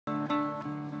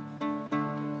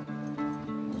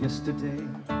yesterday.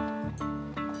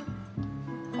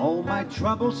 All my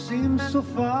troubles seem so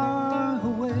far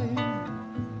away.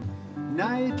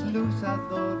 Night looks as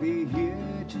though we're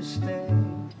here to stay.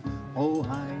 Oh,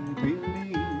 I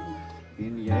believe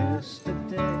in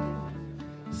yesterday.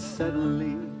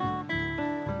 Suddenly,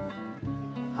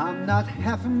 I'm not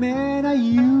half a man I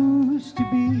used to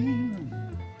be.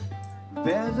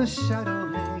 There's a shadow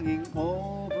hanging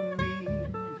over me.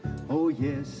 Oh,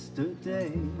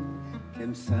 yesterday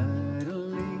came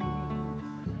suddenly.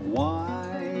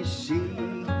 Why she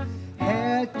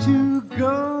had to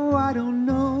go, I don't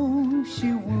know,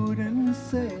 she wouldn't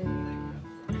say.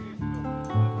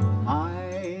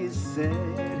 I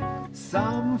said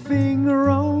something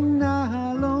wrong,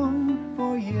 now long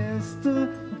for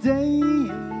yesterday.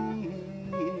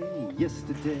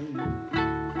 Yesterday,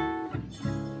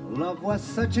 love was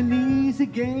such an easy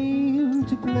game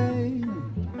to play.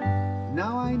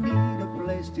 Now I need a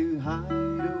place to hide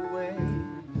away.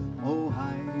 Oh,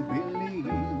 I believe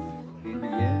in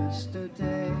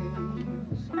yesterdays.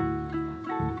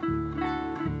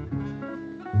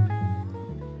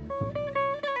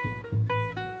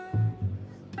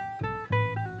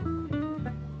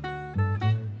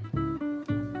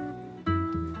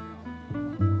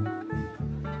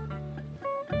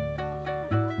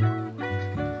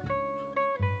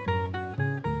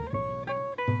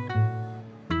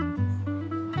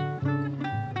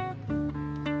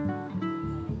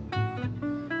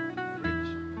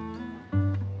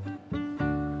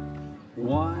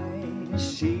 Why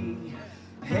she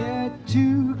had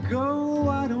to go,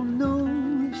 I don't know,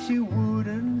 she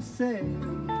wouldn't say.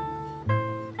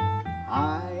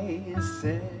 I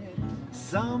said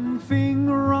something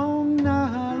wrong,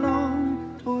 now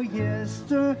long for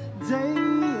yesterday.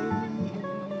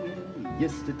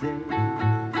 Yesterday,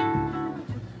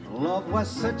 love was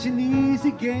such an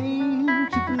easy game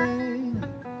to play.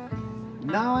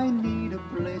 Now I need a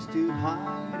place to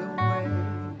hide away.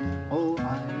 Oh,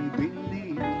 I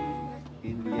believe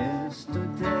in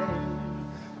yesterday.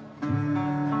 In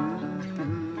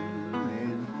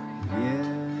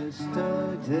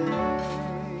yesterday.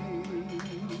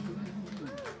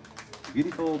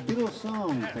 Beautiful Beatles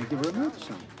song. Thank you very much.